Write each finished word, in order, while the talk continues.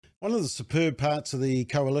One of the superb parts of the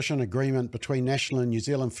coalition agreement between National and New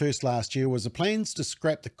Zealand First last year was the plans to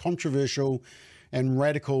scrap the controversial and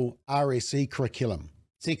radical RSE curriculum,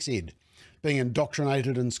 sex ed, being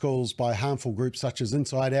indoctrinated in schools by harmful groups such as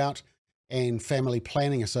InsideOut and Family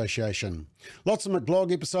Planning Association. Lots of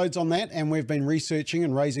McBlog episodes on that, and we've been researching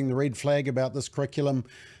and raising the red flag about this curriculum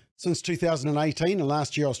since 2018, and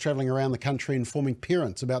last year I was travelling around the country informing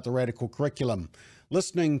parents about the radical curriculum,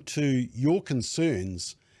 listening to your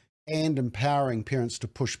concerns and empowering parents to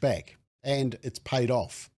push back, and it's paid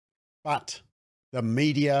off. But the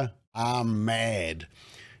media are mad,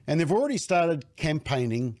 and they've already started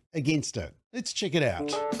campaigning against it. Let's check it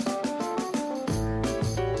out.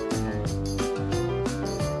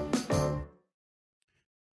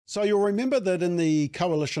 So you'll remember that in the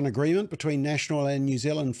coalition agreement between National and New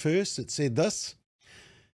Zealand First, it said this: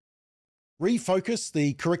 refocus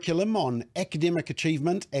the curriculum on academic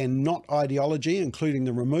achievement and not ideology, including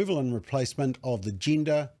the removal and replacement of the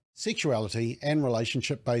gender, sexuality and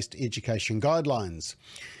relationship-based education guidelines.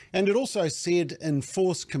 And it also said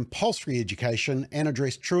enforce compulsory education and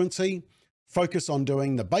address truancy, focus on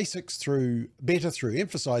doing the basics better through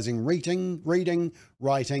emphasising reading,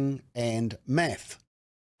 writing and math.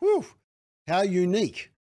 Whew, how unique.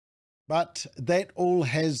 But that all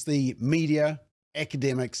has the media,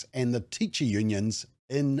 academics and the teacher unions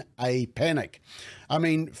in a panic. I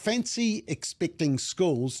mean, fancy expecting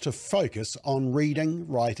schools to focus on reading,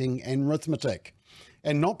 writing and arithmetic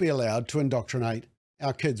and not be allowed to indoctrinate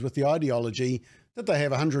our kids with the ideology that they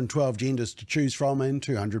have 112 genders to choose from and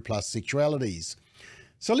 200 plus sexualities.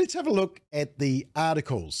 So let's have a look at the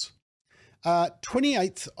articles.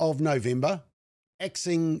 28th of November,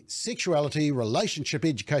 axing sexuality relationship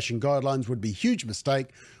education guidelines would be a huge mistake,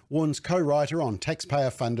 warns co-writer on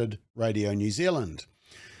taxpayer-funded Radio New Zealand.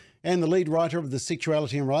 And the lead writer of the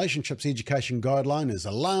Sexuality and Relationships Education Guideline is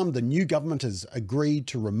alarmed the new government has agreed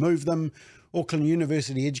to remove them. Auckland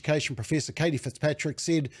University Education Professor Katie Fitzpatrick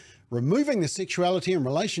said removing the sexuality and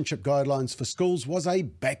relationship guidelines for schools was a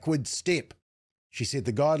backward step. She said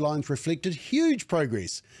the guidelines reflected huge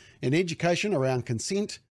progress in education around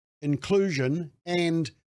consent, inclusion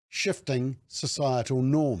and shifting societal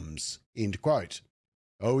norms, end quote.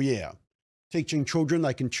 Oh yeah. Teaching children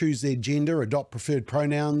they can choose their gender, adopt preferred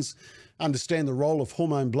pronouns, understand the role of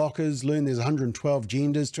hormone blockers, learn there's 112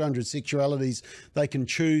 genders, 200 sexualities they can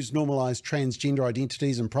choose, normalise transgender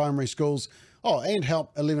identities in primary schools. Oh, and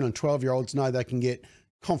help 11 and 12-year-olds know they can get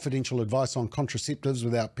confidential advice on contraceptives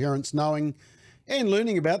without parents knowing, and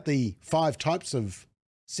learning about the 5 types of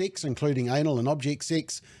sex, including anal and object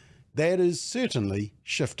sex. That is certainly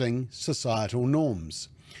shifting societal norms.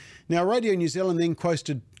 Now, Radio New Zealand then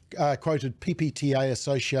quoted PPTA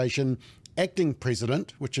Association acting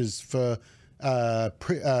president, which is for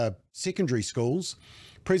secondary schools,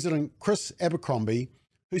 President Chris Abercrombie,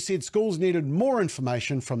 who said schools needed more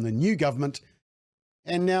information from the new government.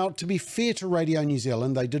 And now, to be fair to Radio New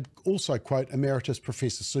Zealand, they did also quote Emeritus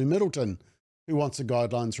Professor Sue Middleton, who wants the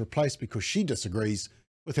guidelines replaced because she disagrees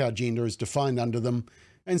with how gender is defined under them,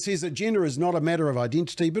 and says that gender is not a matter of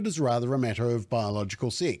identity, but is rather a matter of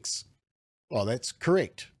biological sex. Well, that's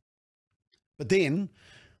correct. But then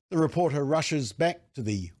the reporter rushes back to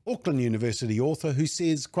the Auckland University author who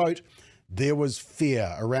says, quote, there was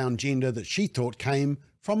fear around gender that she thought came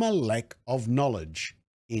from a lack of knowledge,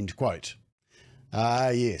 end quote. Ah,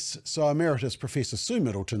 yes. So Emeritus Professor Sue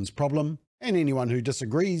Middleton's problem, and anyone who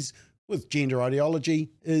disagrees with gender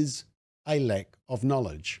ideology, is a lack of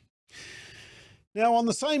knowledge. Now, on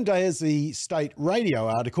the same day as the state radio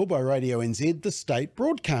article by Radio NZ, the state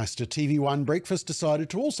broadcaster TV1 Breakfast decided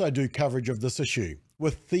to also do coverage of this issue,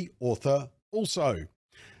 with the author also.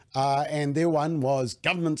 And their one was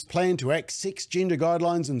government's plan to axe sex gender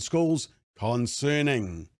guidelines in schools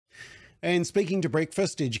concerning. And speaking to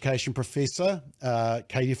Breakfast, education professor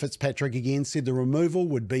Katie Fitzpatrick again said the removal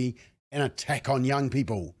would be an attack on young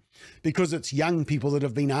people, because it's young people that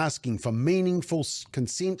have been asking for meaningful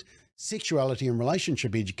consent, sexuality and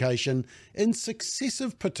relationship education in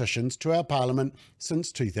successive petitions to our Parliament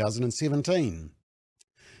since 2017.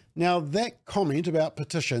 Now, that comment about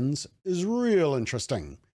petitions is real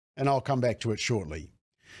interesting, and I'll come back to it shortly.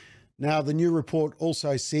 Now, the new report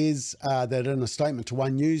also says that in a statement to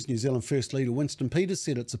One News, New Zealand First leader Winston Peters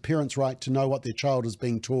said it's a parent's right to know what their child is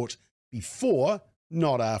being taught before,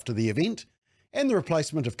 not after the event, and the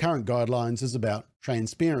replacement of current guidelines is about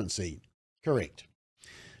transparency. Correct.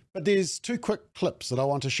 But there's 2 quick clips that I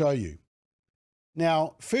want to show you.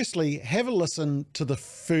 Now, firstly, have a listen to the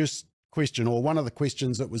first question, or one of the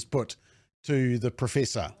questions that was put to the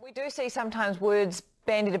professor. We do see sometimes words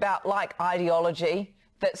bandied about like ideology.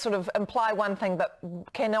 that sort of imply one thing but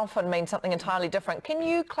can often mean something entirely different. Can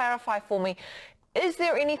you clarify for me, is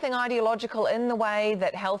there anything ideological in the way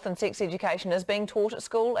that health and sex education is being taught at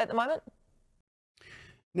school at the moment?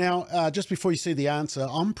 Now, just before you see the answer,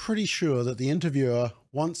 I'm pretty sure that the interviewer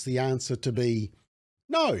wants the answer to be,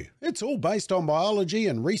 no, it's all based on biology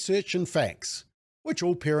and research and facts, which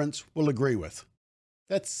all parents will agree with.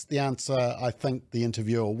 That's the answer I think the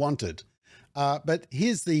interviewer wanted. But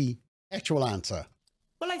here's the actual answer.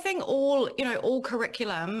 Well, I think all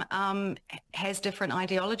curriculum has different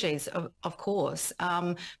ideologies, of course.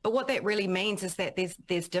 But what that really means is that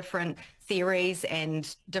there's different theories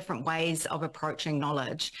and different ways of approaching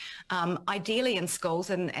knowledge. Ideally in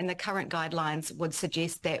schools, and the current guidelines would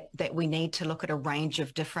suggest that we need to look at a range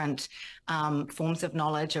of different forms of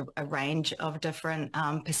knowledge, a range of different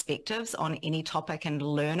perspectives on any topic and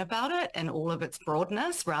learn about it in all of its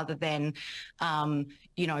broadness, rather than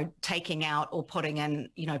taking out or putting in,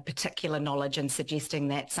 particular knowledge and suggesting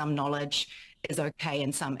that some knowledge is okay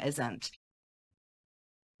and some isn't.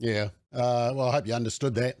 Yeah, well, I hope you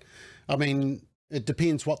understood that. I mean, it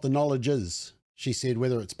depends what the knowledge is, she said,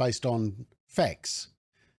 whether it's based on facts.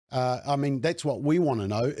 I mean, that's what we want to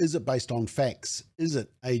know. Is it based on facts? Is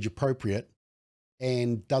it age appropriate?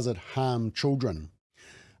 And does it harm children?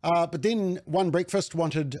 But then One Breakfast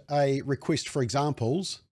wanted a request for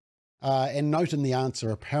examples. And note in the answer,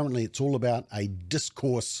 apparently it's all about a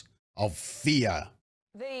discourse of fear.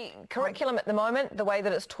 The curriculum at the moment, the way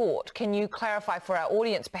that it's taught, can you clarify for our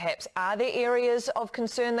audience perhaps, are there areas of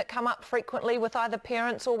concern that come up frequently with either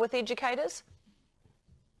parents or with educators?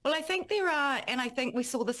 Well, I think there are, and I think we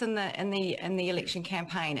saw this in the election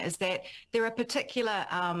campaign, is that there are particular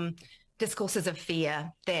discourses of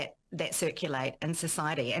fear that circulate in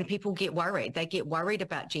society, and people get worried. They get worried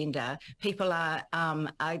about gender. People are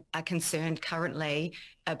concerned currently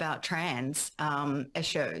about trans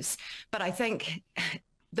issues. But I think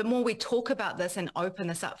the more we talk about this and open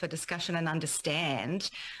this up for discussion and understand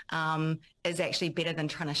is actually better than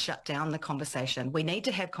trying to shut down the conversation. We need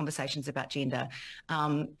to have conversations about gender.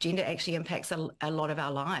 Gender actually impacts a lot of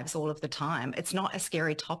our lives all of the time. It's not a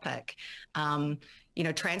scary topic.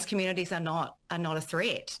 Trans communities are not a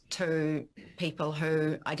threat to people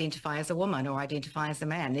who identify as a woman or identify as a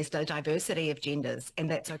man. There's a diversity of genders, and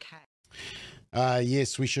that's okay.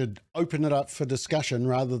 Yes, we should open it up for discussion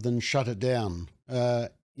rather than shut it down.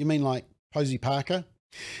 You mean like Posey Parker?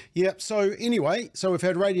 Yep. So anyway, we've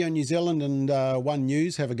had Radio New Zealand and One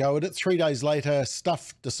News have a go at it. 3 days later,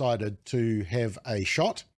 Stuff decided to have a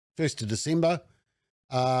shot, 1st of December.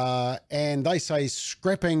 And they say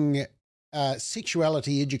scrapping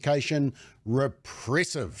sexuality education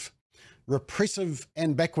repressive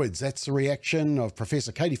and backwards. That's the reaction of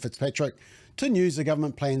Professor Katie Fitzpatrick to news the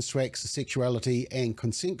government plans to axe the sexuality and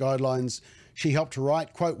consent guidelines she helped to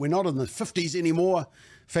write. Quote, "We're not in the 50s anymore.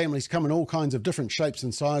 Families come in all kinds of different shapes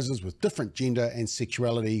and sizes with different gender and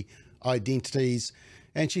sexuality identities."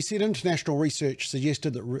 And she said international research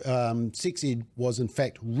suggested that sex ed was in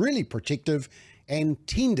fact really protective and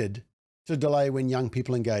tended to delay when young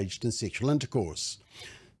people engaged in sexual intercourse.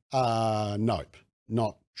 Nope,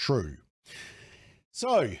 not true.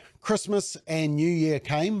 So Christmas and New Year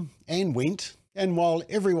came and went, and while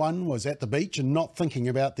everyone was at the beach and not thinking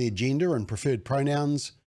about their gender and preferred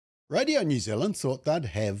pronouns, Radio New Zealand thought they'd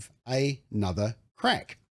have another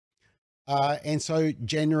crack. And so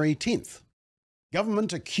January 10th,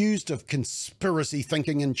 government accused of conspiracy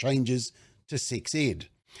thinking and changes to sex ed.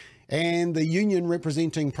 And the union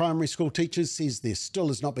representing primary school teachers says there still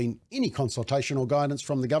has not been any consultation or guidance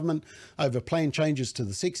from the government over planned changes to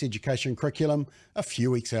the sex education curriculum a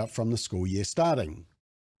few weeks out from the school year starting.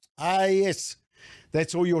 Yes,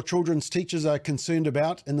 that's all your children's teachers are concerned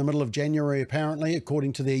about in the middle of January, apparently,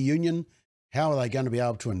 according to their union. How are they going to be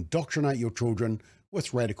able to indoctrinate your children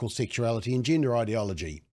with radical sexuality and gender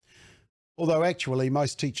ideology? Although actually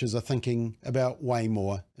most teachers are thinking about way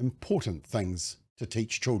more important things to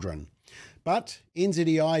teach children. But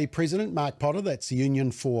NZEI President Mark Potter, that's the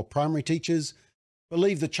union for primary teachers,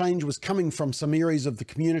 believed the change was coming from some areas of the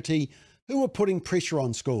community who were putting pressure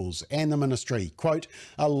on schools and the ministry. Quote,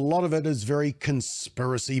 "A lot of it is very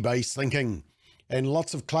conspiracy-based thinking and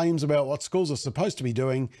lots of claims about what schools are supposed to be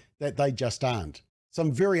doing that they just aren't.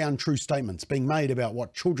 Some very untrue statements being made about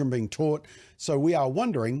what children are being taught. So we are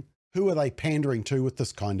wondering, who are they pandering to with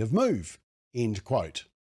this kind of move?" End quote.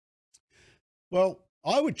 Well,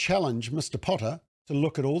 I would challenge Mr. Potter to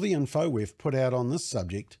look at all the info we've put out on this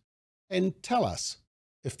subject and tell us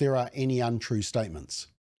if there are any untrue statements.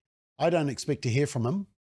 I don't expect to hear from him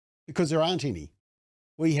because there aren't any.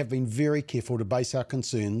 We have been very careful to base our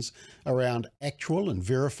concerns around actual and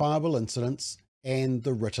verifiable incidents and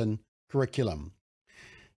the written curriculum.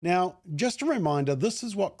 Now, just a reminder, this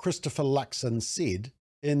is what Christopher Luxon said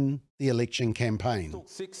in the election campaign. Talk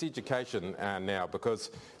sex education now,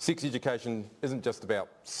 because sex education isn't just about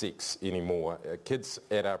sex anymore. Kids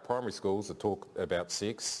at our primary schools are talk about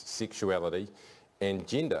sex, sexuality and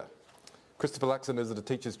gender. Christopher Luxon, is it a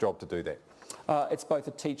teacher's job to do that? It's both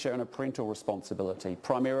a teacher and a parental responsibility.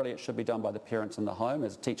 Primarily, it should be done by the parents in the home.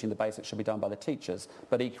 As teaching the basics should be done by the teachers.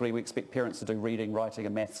 But equally, we expect parents to do reading, writing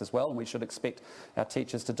and maths as well. And we should expect our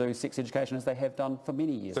teachers to do sex education as they have done for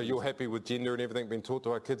many years. So you're happy with gender and everything being taught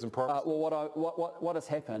to our kids in primary school? Well, what has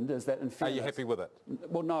happened is that in fairness... Are you happy with it?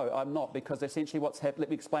 Well, no, I'm not, because essentially what's happened...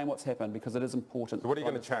 Let me explain what's happened, because it is important. So what are you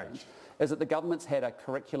going to change? Is that the government's had a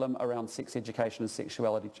curriculum around sex education and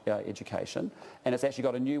sexuality education, and it's actually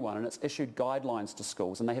got a new one, and it's issued guidelines to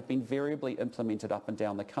schools, and they have been variably implemented up and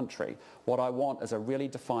down the country. What I want is a really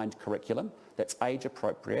defined curriculum that's age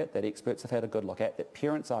appropriate, that experts have had a good look at, that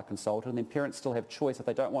parents are consulted, and then parents still have choice if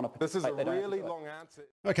they don't want to participate. This is a really long answer.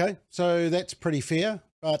 Okay, so that's pretty fair,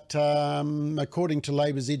 but according to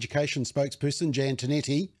Labour's education spokesperson, Jan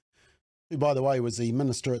Tinetti, who, by the way, was the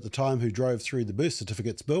minister at the time who drove through the birth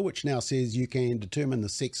certificates bill, which now says you can determine the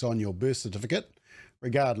sex on your birth certificate,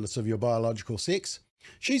 regardless of your biological sex.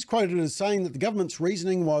 She's quoted as saying that the government's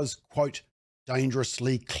reasoning was, quote,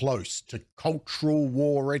 dangerously close to cultural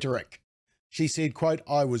war rhetoric. She said, quote,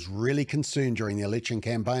 I was really concerned during the election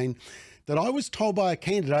campaign that I was told by a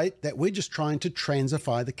candidate that we're just trying to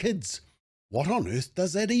transify the kids. What on earth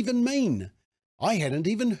does that even mean? I hadn't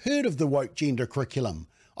even heard of the woke gender curriculum.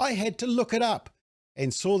 I had to look it up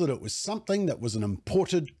and saw that it was something that was an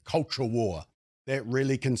imported cultural war. That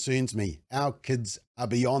really concerns me. Our kids are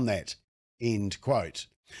beyond that. End quote.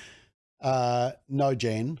 No,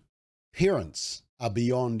 Jan, parents are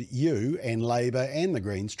beyond you and Labor and the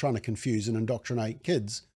Greens trying to confuse and indoctrinate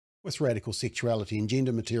kids with radical sexuality and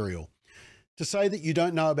gender material. To say that you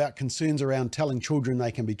don't know about concerns around telling children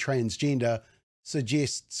they can be transgender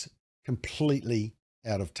suggests completely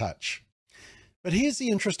out of touch. But here's the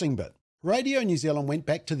interesting bit. Radio New Zealand went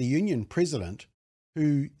back to the union president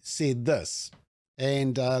who said this,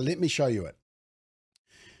 and let me show you it.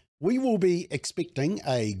 We will be expecting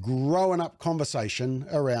a grown-up conversation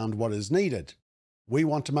around what is needed. We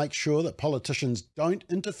want to make sure that politicians don't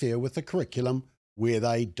interfere with the curriculum where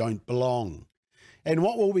they don't belong. And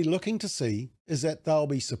what we'll be looking to see is that they'll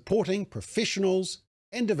be supporting professionals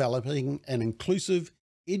and developing an inclusive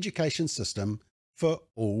education system for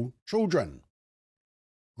all children.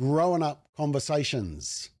 Grown-up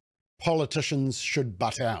conversations. Politicians should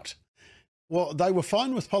butt out. Well, they were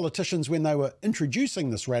fine with politicians when they were introducing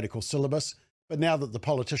this radical syllabus, but now that the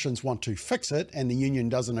politicians want to fix it and the union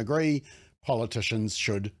doesn't agree, politicians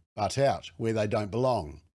should butt out where they don't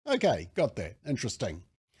belong. Okay, got that. Interesting.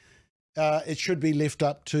 It should be left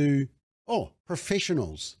up to,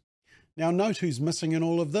 professionals. Now, note who's missing in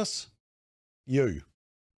all of this. You.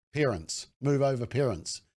 Parents. Move over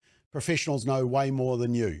parents. Professionals know way more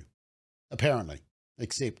than you, apparently,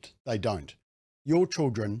 except they don't. Your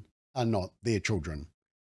children are not their children.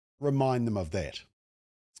 Remind them of that.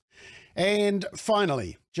 And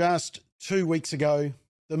finally, just 2 weeks ago,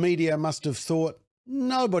 the media must have thought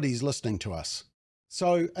nobody's listening to us.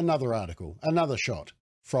 So another article, another shot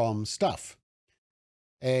from Stuff.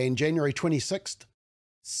 And January 26th,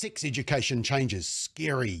 sex education changes,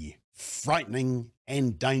 scary, frightening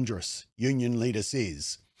and dangerous, union leader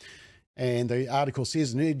says. And the article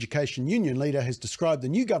says an education union leader has described the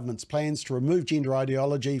new government's plans to remove gender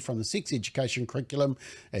ideology from the sex education curriculum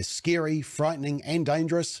as scary, frightening and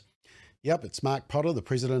dangerous. Yep, it's Mark Potter, the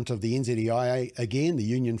president of the NZEIA again, the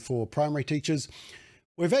Union for Primary Teachers.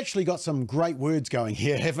 We've actually got some great words going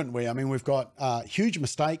here, haven't we? I mean, we've got huge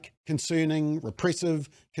mistake, concerning, repressive,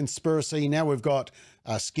 conspiracy. Now we've got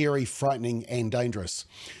scary, frightening and dangerous.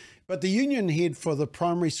 But the union head for the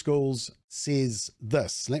primary schools says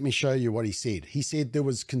this. Let me show you what he said. He said there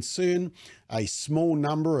was concern a small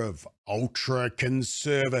number of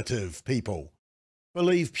ultra-conservative people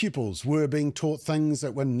believe pupils were being taught things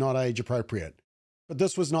that were not age appropriate. But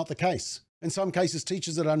this was not the case. In some cases,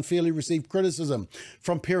 teachers had unfairly received criticism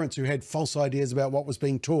from parents who had false ideas about what was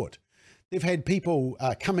being taught. They've had people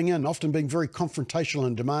coming in, often being very confrontational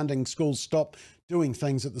and demanding schools stop doing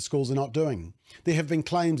things that the schools are not doing. There have been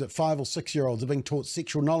claims that 5 or 6 year olds are being taught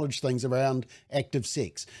sexual knowledge things around active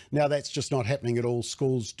sex. Now that's just not happening at all.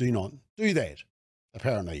 Schools do not do that,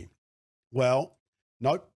 apparently. Well,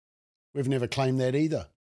 nope, we've never claimed that either.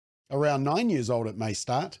 Around 9 years old it may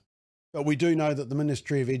start, but we do know that the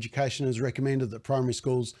Ministry of Education has recommended that primary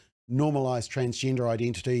schools normalise transgender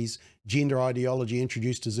identities, gender ideology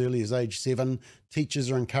introduced as early as age 7. Teachers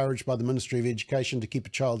are encouraged by the Ministry of Education to keep a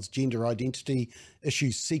child's gender identity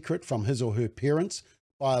issues secret from his or her parents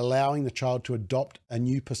by allowing the child to adopt a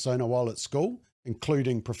new persona while at school,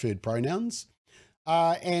 including preferred pronouns.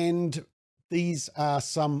 And these are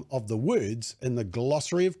some of the words in the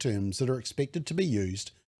glossary of terms that are expected to be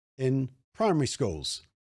used in primary schools.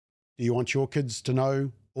 Do you want your kids to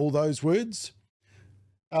know all those words?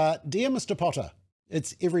 Dear Mr. Potter,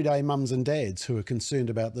 it's everyday mums and dads who are concerned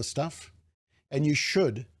about this stuff, and you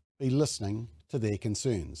should be listening to their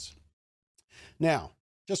concerns. Now,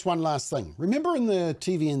 just one last thing. Remember in the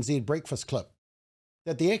TVNZ breakfast clip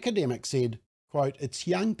that the academic said, quote, it's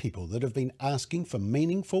young people that have been asking for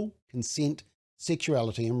meaningful consent,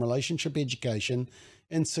 sexuality and relationship education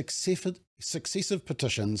in successive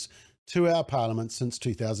petitions to our Parliament since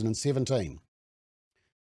 2017.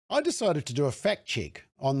 I decided to do a fact check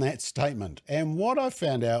on that statement, and what I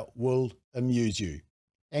found out will amuse you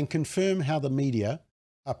and confirm how the media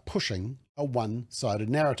are pushing a one-sided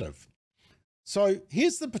narrative. So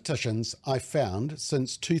here's the petitions I found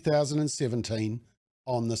since 2017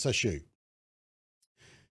 on this issue.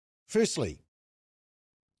 Firstly,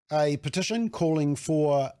 a petition calling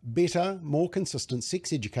for better, more consistent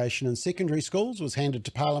sex education in secondary schools was handed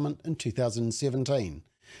to Parliament in 2017.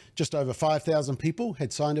 Just over 5,000 people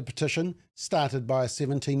had signed a petition started by a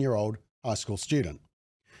 17-year-old high school student.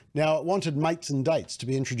 Now, it wanted mates and dates to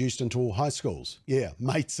be introduced into all high schools. Yeah,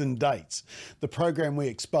 mates and dates. The program we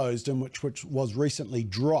exposed, in which was recently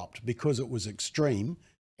dropped because it was extreme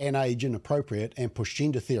and age inappropriate and pushed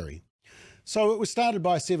gender theory. So it was started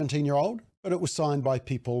by a 17-year-old, but it was signed by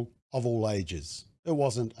people of all ages. It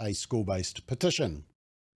wasn't a school-based petition.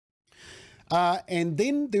 And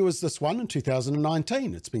then there was this one in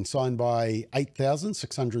 2019. It's been signed by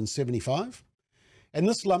 8,675. And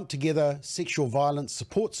this lumped together sexual violence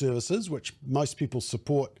support services, which most people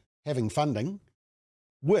support having funding,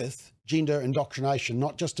 with gender indoctrination,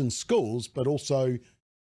 not just in schools, but also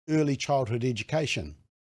early childhood education,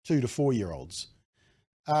 2 to 4-year-olds.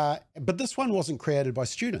 But this one wasn't created by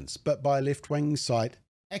students, but by a left-wing site,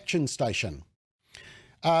 Action Station.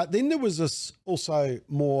 Then there was this also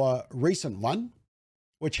more recent one,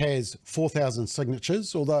 which has 4,000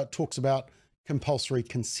 signatures, although it talks about compulsory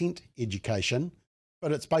consent education,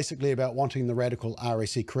 but it's basically about wanting the radical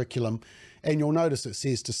RSE curriculum. And you'll notice it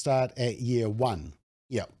says to start at year 1.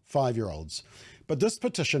 Yeah, 5-year-olds. But this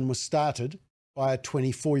petition was started by a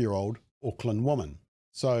 24-year-old Auckland woman,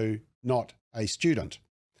 so not a student.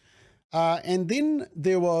 And then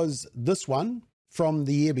there was this one from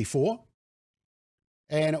the year before,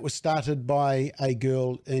 and it was started by a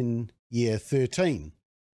girl in year 13.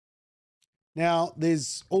 Now,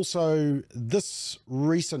 there's also this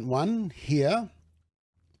recent one here.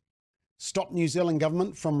 Stop New Zealand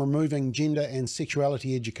Government from removing gender and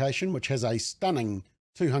sexuality education, which has a stunning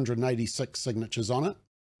 286 signatures on it.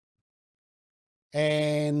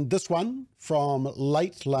 And this one from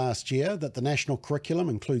late last year, that the national curriculum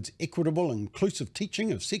includes equitable and inclusive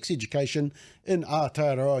teaching of sex education in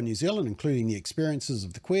Aotearoa, New Zealand, including the experiences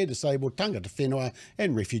of the queer, disabled, tangata whenua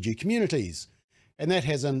and refugee communities. And that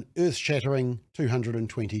has an earth-shattering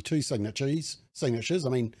 222 signatures. I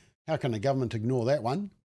mean, how can the government ignore that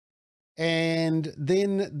one? And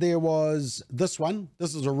then there was this one.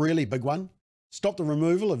 This is a really big one. Stop the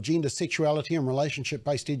removal of gender, sexuality and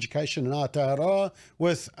relationship-based education in Aotearoa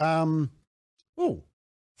with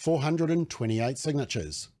 428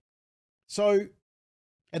 signatures. So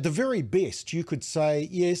at the very best, you could say,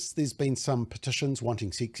 yes, there's been some petitions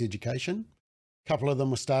wanting sex education. A couple of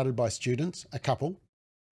them were started by students, a couple.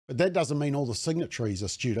 But that doesn't mean all the signatories are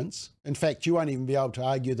students. In fact, you won't even be able to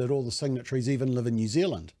argue that all the signatories even live in New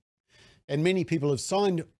Zealand. And many people have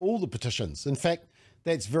signed all the petitions. In fact,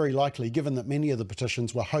 that's very likely, given that many of the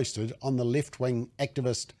petitions were hosted on the left-wing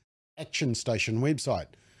activist Action Station website,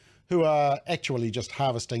 who are actually just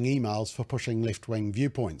harvesting emails for pushing left-wing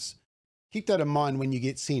viewpoints. Keep that in mind when you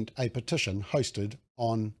get sent a petition hosted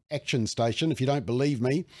on Action Station. If you don't believe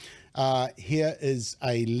me, here is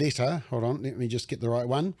a letter. Hold on, let me just get the right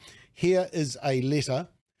one. Here is a letter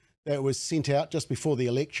that was sent out just before the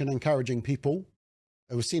election, encouraging people.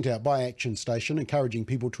 It was sent out by Action Station, encouraging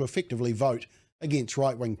people to effectively vote against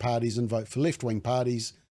right-wing parties and vote for left-wing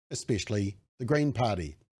parties, especially the Green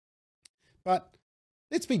Party. But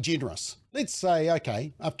let's be generous. Let's say,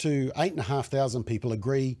 okay, up to 8,500 people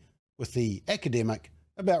agree with the academic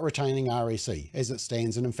about retaining RSE as it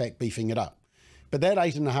stands, and in fact beefing it up. But that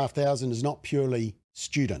 8,500 is not purely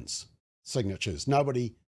students' signatures.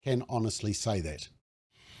 Nobody can honestly say that.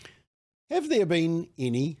 Have there been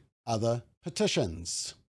any other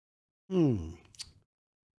petitions?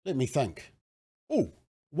 Let me think. Oh,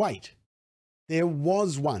 wait. There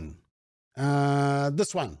was one.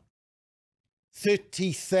 This one.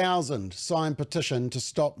 30,000 signed petition to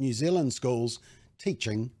stop New Zealand schools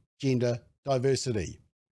teaching gender diversity.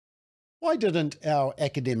 Why didn't our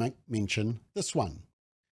academic mention this one?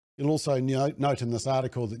 You'll also note in this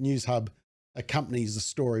article that NewsHub accompanies the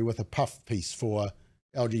story with a puff piece for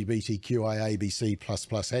LGBTQIABC++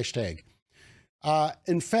 hashtag.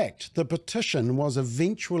 In fact, the petition was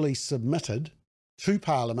eventually submitted to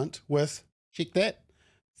Parliament with, check that,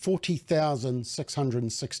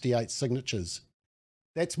 40,668 signatures.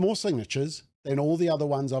 That's more signatures than all the other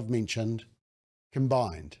ones I've mentioned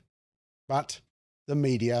combined. But the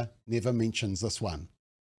media never mentions this one.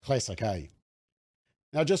 Classic, eh?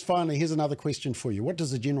 Now, just finally, here's another question for you. What does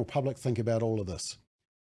the general public think about all of this?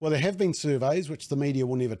 Well, there have been surveys, which the media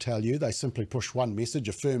will never tell you. They simply push one message,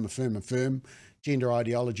 affirm, affirm, affirm. Gender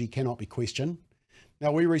ideology cannot be questioned.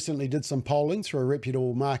 Now, we recently did some polling through a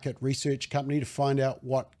reputable market research company to find out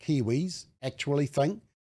what Kiwis actually think.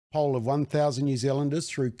 Poll of 1,000 New Zealanders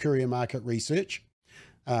through Courier Market Research.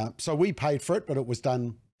 So we paid for it, but it was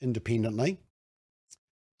done independently.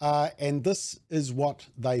 And this is what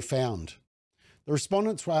they found. The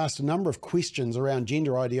respondents were asked a number of questions around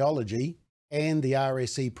gender ideology and the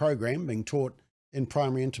RSE program being taught in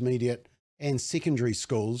primary, intermediate and secondary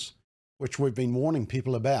schools, which we've been warning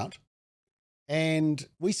people about. And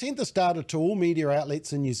we sent this data to all media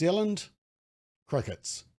outlets in New Zealand.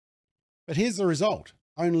 Crickets. But here's the result.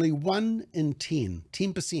 Only 1 in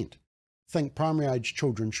 10% think primary age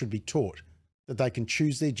children should be taught that they can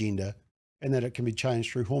choose their gender and that it can be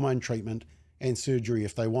changed through hormone treatment and surgery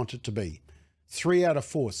if they want it to be. 3 out of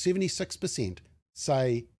 4, 76%,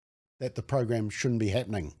 say that the program shouldn't be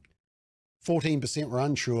happening. 14% were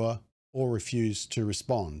unsure or refused to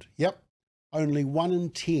respond. Yep, only 1 in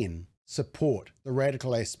 10 support the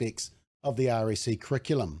radical aspects of the RSE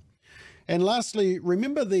curriculum. And lastly,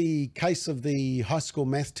 remember the case of the high school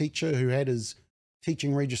math teacher who had his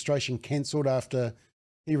teaching registration cancelled after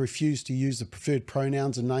he refused to use the preferred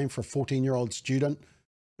pronouns and name for a 14-year-old student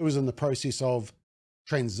who was in the process of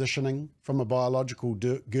transitioning from a biological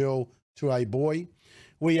girl to a boy?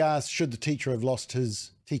 We asked, should the teacher have lost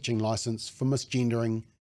his teaching licence for misgendering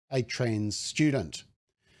a trans student?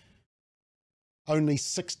 Only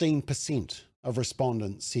 16% of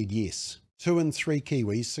respondents said yes. 2 in 3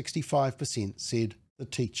 Kiwis, 65%, said the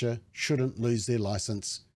teacher shouldn't lose their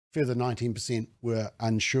licence. Further 19% were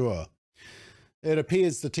unsure. It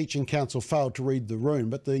appears the Teaching Council failed to read the room,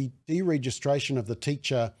 but the deregistration of the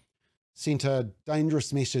teacher sent a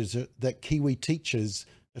dangerous message that Kiwi teachers,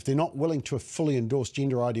 if they're not willing to fully endorse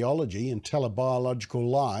gender ideology and tell a biological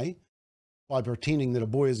lie by pretending that a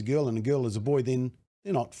boy is a girl and a girl is a boy, then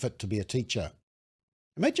they're not fit to be a teacher.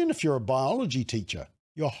 Imagine if you're a biology teacher.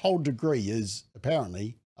 Your whole degree is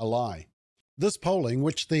apparently a lie. This polling,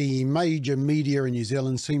 which the major media in New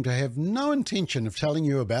Zealand seem to have no intention of telling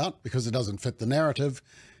you about because it doesn't fit the narrative,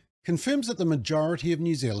 confirms that the majority of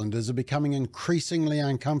New Zealanders are becoming increasingly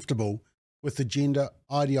uncomfortable with the gender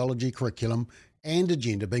ideology curriculum and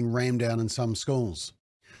agenda being rammed down in some schools.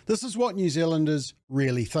 This is what New Zealanders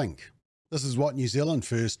really think. This is what New Zealand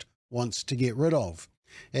First wants to get rid of,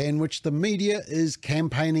 and which the media is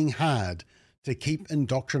campaigning hard to keep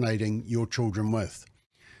indoctrinating your children with.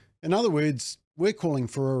 In other words, we're calling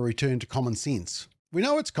for a return to common sense. We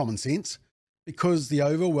know it's common sense because the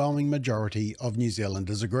overwhelming majority of New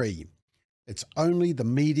Zealanders agree. It's only the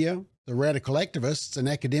media, the radical activists and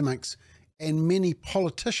academics, and many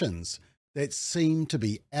politicians that seem to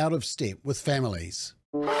be out of step with families.